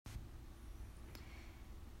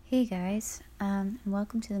Hey guys, and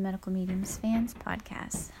welcome to the Medical Mediums Fans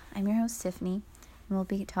Podcast. I'm your host Tiffany, and we'll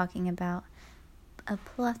be talking about a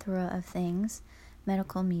plethora of things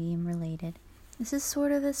medical medium related. This is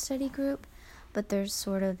sort of a study group, but there's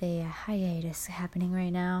sort of a hiatus happening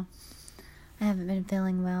right now. I haven't been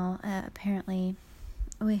feeling well. Apparently,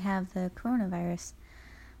 we have the coronavirus,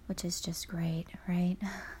 which is just great, right?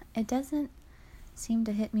 It doesn't seem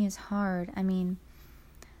to hit me as hard. I mean,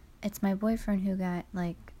 it's my boyfriend who got,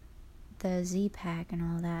 the Z-Pack and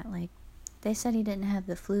all that. They said he didn't have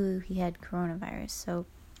the flu, he had coronavirus. So,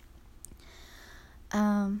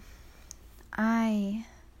 I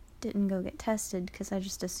didn't go get tested because I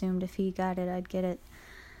just assumed if he got it, I'd get it.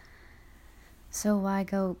 So why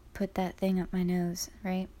go put that thing up my nose,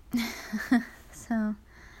 right? So,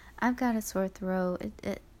 I've got a sore throat.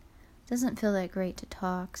 It doesn't feel that great to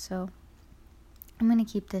talk, so I'm going to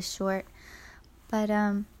keep this short. But,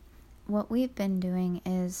 what we've been doing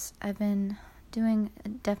is I've been doing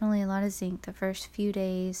definitely a lot of zinc the first few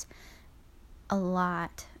days. A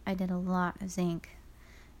lot. I did a lot of zinc.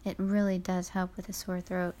 It really does help with a sore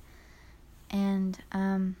throat. And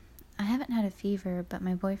I haven't had a fever, but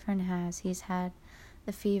my boyfriend has. He's had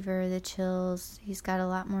the fever, the chills. He's got a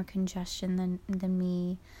lot more congestion than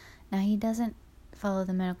me. Now, he doesn't follow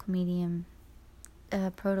the medical medium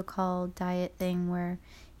protocol diet thing where,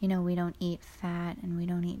 we don't eat fat and we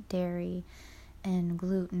don't eat dairy and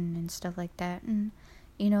gluten and stuff like that. And,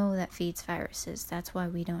 that feeds viruses. That's why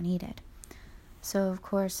we don't eat it. So, of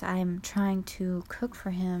course, I'm trying to cook for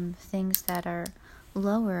him things that are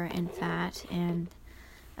lower in fat, and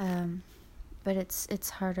but it's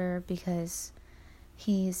harder because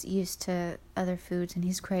he's used to other foods and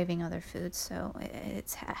he's craving other foods. So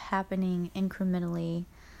it's happening incrementally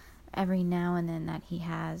every now and then that he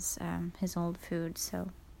has his old food. So,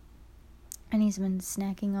 and he's been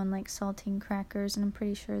snacking on saltine crackers, and I'm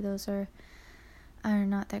pretty sure those are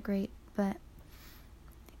not that great. But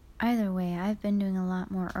either way, I've been doing a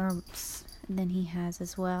lot more herbs than he has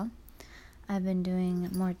as well. I've been doing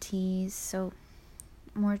more teas, so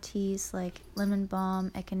more teas like lemon balm,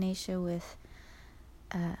 echinacea with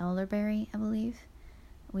elderberry, I believe.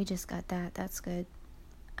 We just got that. That's good.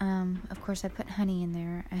 Of course, I put honey in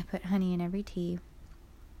there. I put honey in every tea.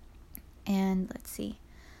 And let's see.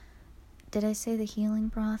 Did I say the healing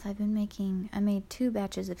broth? I made 2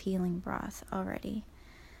 batches of healing broth already.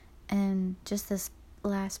 And just this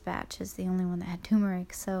last batch is the only one that had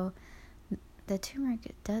turmeric. So the turmeric,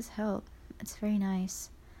 it does help. It's very nice.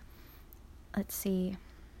 Let's see.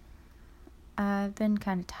 I've been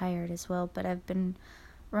kind of tired as well, but I've been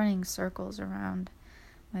running circles around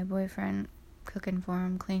my boyfriend, cooking for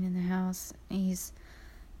him, cleaning the house. He's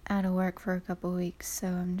out of work for a couple weeks, so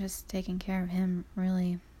I'm just taking care of him,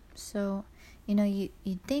 really. So,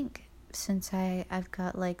 you'd think since I've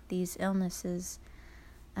got these illnesses,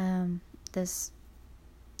 this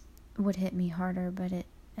would hit me harder, but it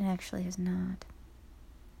actually has not.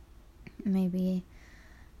 Maybe,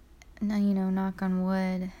 knock on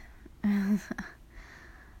wood.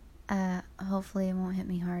 Hopefully it won't hit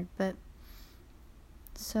me hard. But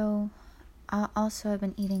so I've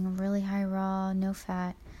been eating really high raw, no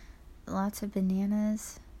fat, lots of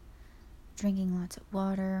bananas, drinking lots of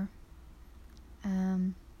water.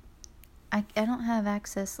 I don't have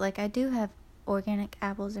access, I do have organic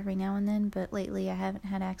apples every now and then, but lately I haven't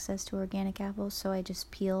had access to organic apples, so I just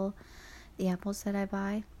peel the apples that I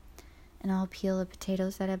buy, and I'll peel the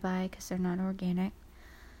potatoes that I buy because they're not organic.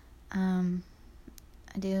 I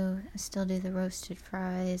still do the roasted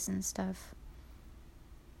fries and stuff.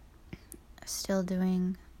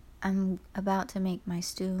 I'm about to make my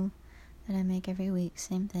stew that I make every week,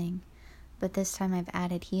 same thing. But this time I've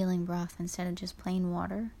added healing broth instead of just plain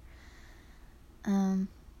water.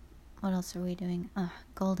 What else are we doing?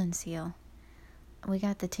 Golden Seal. We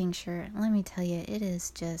got the tincture. Let me tell you, it is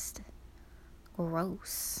just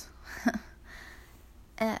gross.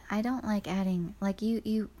 I don't like adding,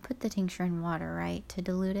 you put the tincture in water, right, to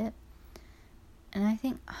dilute it. And I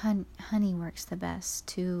think honey works the best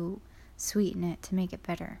to sweeten it, to make it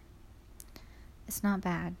better. It's not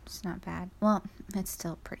bad. Well, it's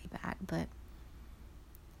still pretty bad, but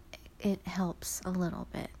it helps a little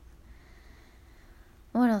bit.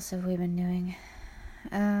 What else have we been doing?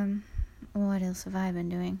 What else have I been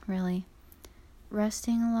doing, really?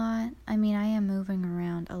 Resting a lot. I mean, I am moving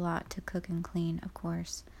around a lot to cook and clean, of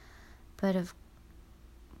course. But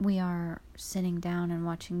we are sitting down and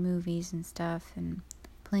watching movies and stuff and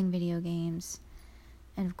playing video games.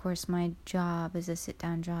 And of course, my job is a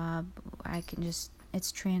sit-down job.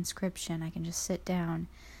 It's transcription. I can just sit down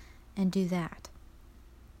and do that.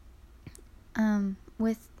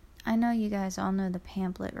 With I know you guys all know the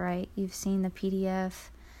pamphlet, right? You've seen the PDF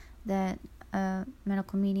that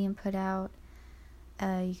Medical Medium put out.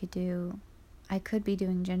 I could be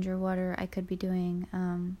doing ginger water. I could be doing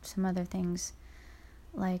some other things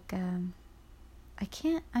like I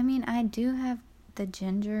do have the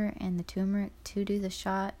ginger and the turmeric to do the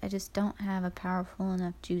shot. I just don't have a powerful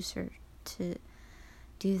enough juicer to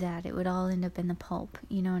do that. It would all end up in the pulp,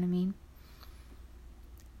 you know what I mean?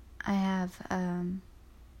 I have I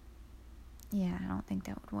don't think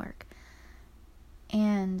that would work.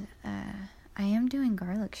 And I am doing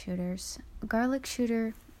garlic shooters. Garlic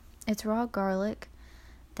shooter, it's raw garlic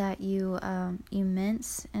that you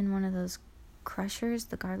mince in one of those crushers,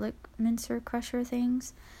 the garlic mincer crusher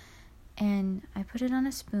things, and I put it on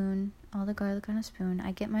a spoon, all the garlic on a spoon.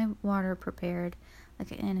 I get my water prepared,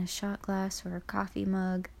 like in a shot glass or a coffee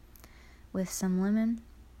mug with some lemon,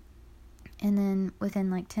 and then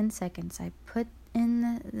within like 10 seconds I put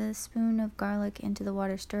in the spoon of garlic into the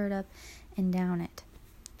water, stir it up, and down it.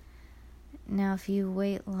 Now if you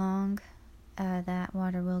wait long, that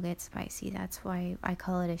water will get spicy. That's why I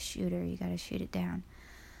call it a shooter. You gotta shoot it down.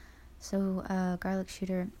 So garlic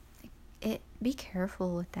shooter, be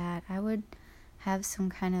careful with that. I would have some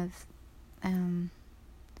kind of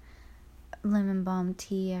lemon balm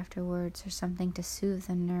tea afterwards or something to soothe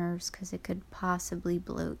the nerves, because it could possibly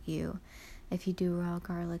bloat you if you do raw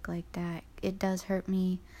garlic like that. It does hurt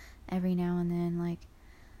me every now and then,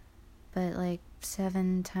 but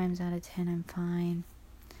 7 times out of 10 I'm fine.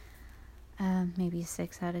 Maybe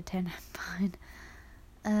 6 out of 10 I'm fine.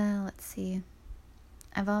 Let's see.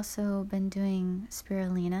 I've also been doing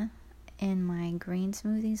spirulina in my green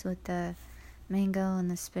smoothies with the mango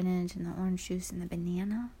and the spinach and the orange juice and the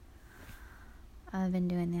banana. I've been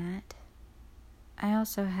doing that. I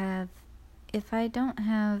also have, if I don't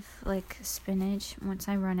have spinach, once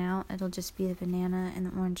I run out, it'll just be the banana and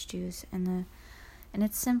the orange juice and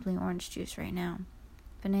it's simply orange juice right now.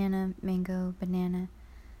 Banana, mango,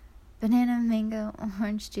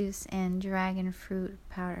 orange juice, and dragon fruit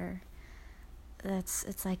powder. I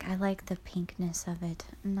like the pinkness of it,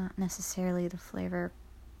 not necessarily the flavor.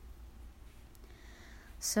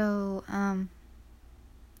 So,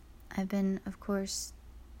 I've been, of course,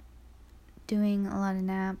 doing a lot of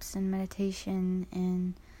naps and meditation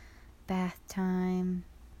and bath time.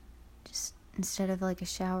 Just instead of a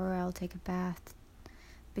shower, I'll take a bath,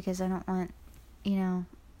 because I don't want,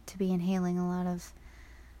 to be inhaling a lot of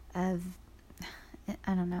I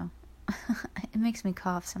don't know. It makes me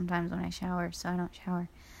cough sometimes when I shower, so I don't shower.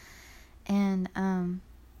 And,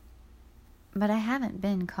 but I haven't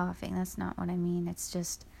been coughing. That's not what I mean. It's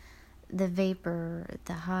just the vapor,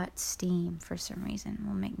 the hot steam, for some reason,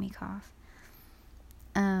 will make me cough.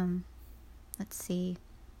 Let's see.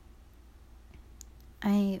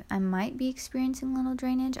 I might be experiencing a little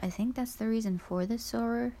drainage. I think that's the reason for the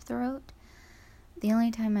sore throat. The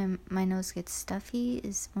only time my nose gets stuffy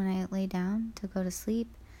is when I lay down to go to sleep.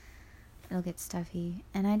 It'll get stuffy,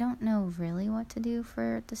 and I don't know really what to do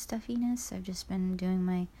for the stuffiness. I've just been doing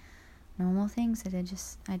my normal things that I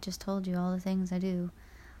just told you, all the things I do.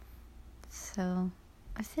 So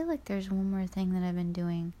I feel like there's one more thing that I've been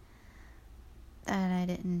doing that I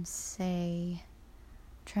didn't say.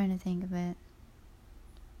 I'm trying to think of it.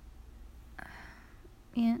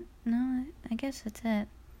 Yeah, no, I guess that's it.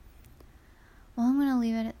 Well, I'm gonna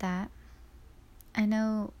leave it at that. I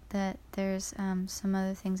know that there's some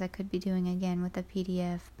other things I could be doing again with the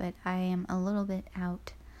PDF, but I am a little bit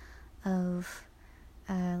out of,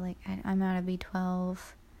 I'm out of B12.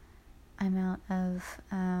 I'm out of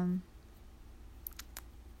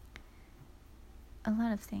a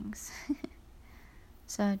lot of things.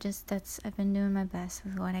 So I've been doing my best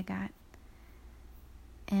with what I got.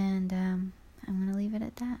 And I'm gonna leave it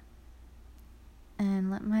at that.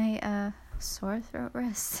 And let my sore throat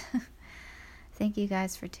rest. Thank you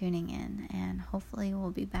guys for tuning in, and hopefully we'll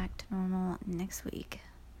be back to normal next week.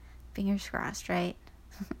 Fingers crossed, right?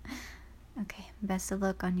 Okay, best of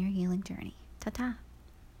luck on your healing journey. Ta-ta.